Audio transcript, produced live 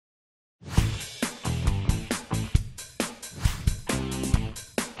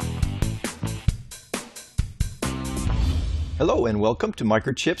Hello and welcome to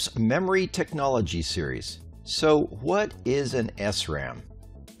Microchip's Memory Technology series. So what is an SRAM?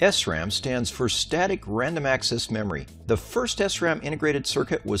 SRAM stands for Static Random Access Memory. The first SRAM integrated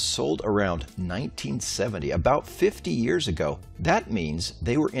circuit was sold around 1970, about 50 years ago. That means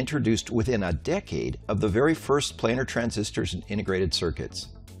they were introduced within a decade of the very first planar transistors in integrated circuits.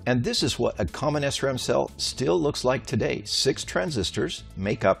 And this is what a common SRAM cell still looks like today. 6 transistors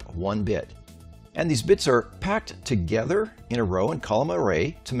make up 1 bit. And these bits are packed together in a row and column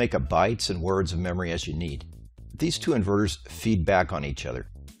array to make up bytes and words of memory as you need. These two inverters feed back on each other.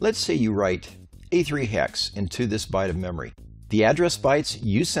 Let's say you write A3 hex into this byte of memory. The address bytes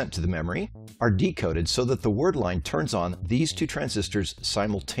you sent to the memory are decoded so that the word line turns on these two transistors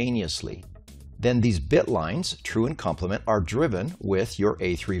simultaneously. Then these bit lines, true and complement, are driven with your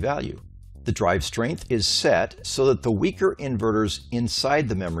A3 value. The drive strength is set so that the weaker inverters inside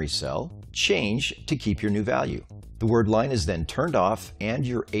the memory cell change to keep your new value. The word line is then turned off and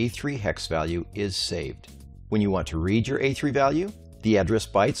your A3 hex value is saved. When you want to read your A3 value, the address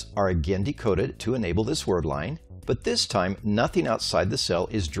bytes are again decoded to enable this word line, but this time nothing outside the cell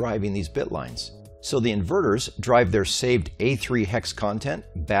is driving these bit lines. So the inverters drive their saved A3 hex content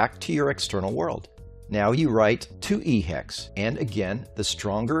back to your external world. Now you write 2E hex, and again the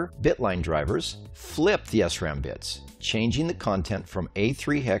stronger bit line drivers flip the SRAM bits, changing the content from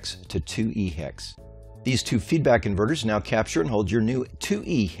A3 hex to 2E hex. These two feedback inverters now capture and hold your new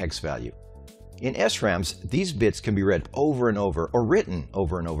 2E hex value. In SRAMs, these bits can be read over and over or written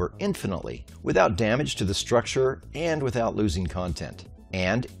over and over infinitely without damage to the structure and without losing content.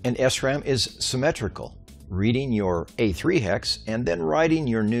 And an SRAM is symmetrical. Reading your A3 hex and then writing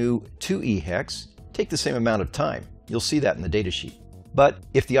your new 2E hex take the same amount of time. You'll see that in the datasheet. But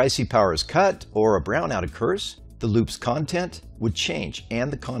if the IC power is cut or a brownout occurs, the loop's content would change and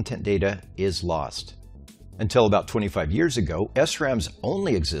the content data is lost. Until about 25 years ago, SRAMs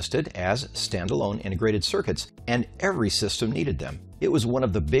only existed as standalone integrated circuits, and every system needed them. It was one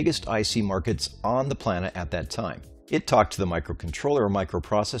of the biggest IC markets on the planet at that time. It talked to the microcontroller or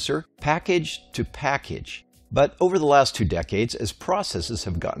microprocessor, package to package. But over the last 2 decades, as processes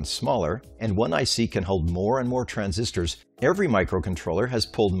have gotten smaller and one IC can hold more and more transistors, every microcontroller has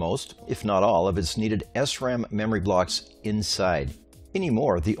pulled most, if not all, of its needed SRAM memory blocks inside.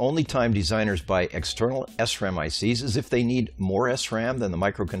 Anymore, the only time designers buy external SRAM ICs is if they need more SRAM than the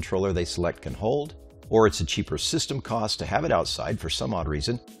microcontroller they select can hold, or it's a cheaper system cost to have it outside for some odd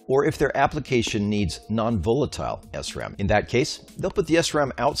reason, or if their application needs non-volatile SRAM. In that case, they'll put the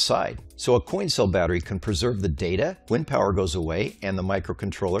SRAM outside, so a coin cell battery can preserve the data when power goes away and the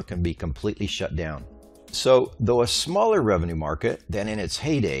microcontroller can be completely shut down. So, though a smaller revenue market than in its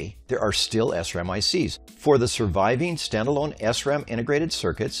heyday, there are still SRAM ICs. For the surviving standalone SRAM integrated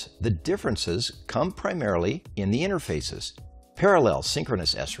circuits, the differences come primarily in the interfaces. Parallel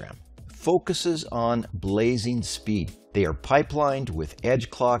synchronous SRAM focuses on blazing speed. They are pipelined with edge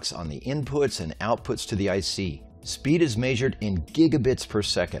clocks on the inputs and outputs to the IC. Speed is measured in gigabits per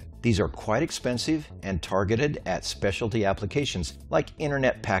second. These are quite expensive and targeted at specialty applications like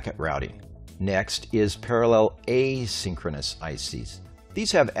internet packet routing. Next is parallel asynchronous ICs.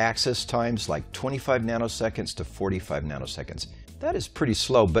 These have access times like 25 nanoseconds to 45 nanoseconds. That is pretty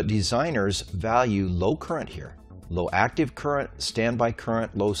slow, but designers value low current here. Low active current, standby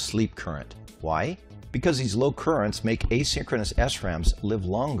current, low sleep current. Why? Because these low currents make asynchronous SRAMs live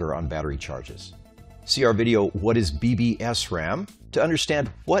longer on battery charges. See our video, What is BB-SRAM? To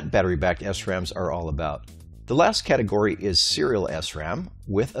understand what battery-backed SRAMs are all about. The last category is serial SRAM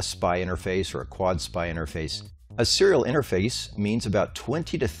with a SPI interface or a quad SPI interface. A serial interface means about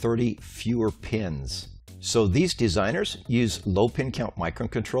 20 to 30 fewer pins. So these designers use low pin count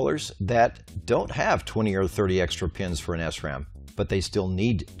microcontrollers that don't have 20 or 30 extra pins for an SRAM, but they still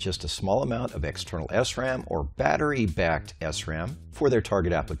need just a small amount of external SRAM or battery-backed SRAM for their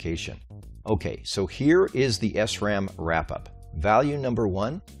target application. Okay, so here is the SRAM wrap-up. Value number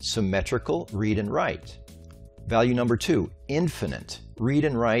 1, symmetrical read and write. Value number 2, infinite read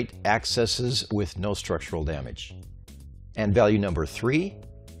and write accesses with no structural damage. And value number 3,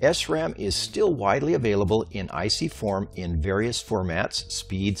 SRAM is still widely available in IC form in various formats,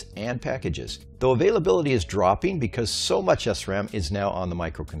 speeds, and packages, though availability is dropping because so much SRAM is now on the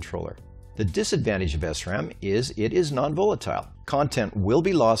microcontroller. The disadvantage of SRAM is it is non-volatile. Content will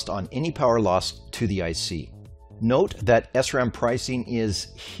be lost on any power loss to the IC. Note that SRAM pricing is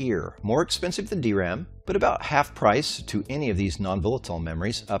here, more expensive than DRAM, but about half price to any of these non-volatile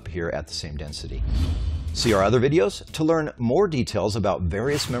memories up here at the same density. See our other videos to learn more details about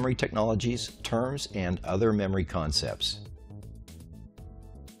various memory technologies, terms, and other memory concepts.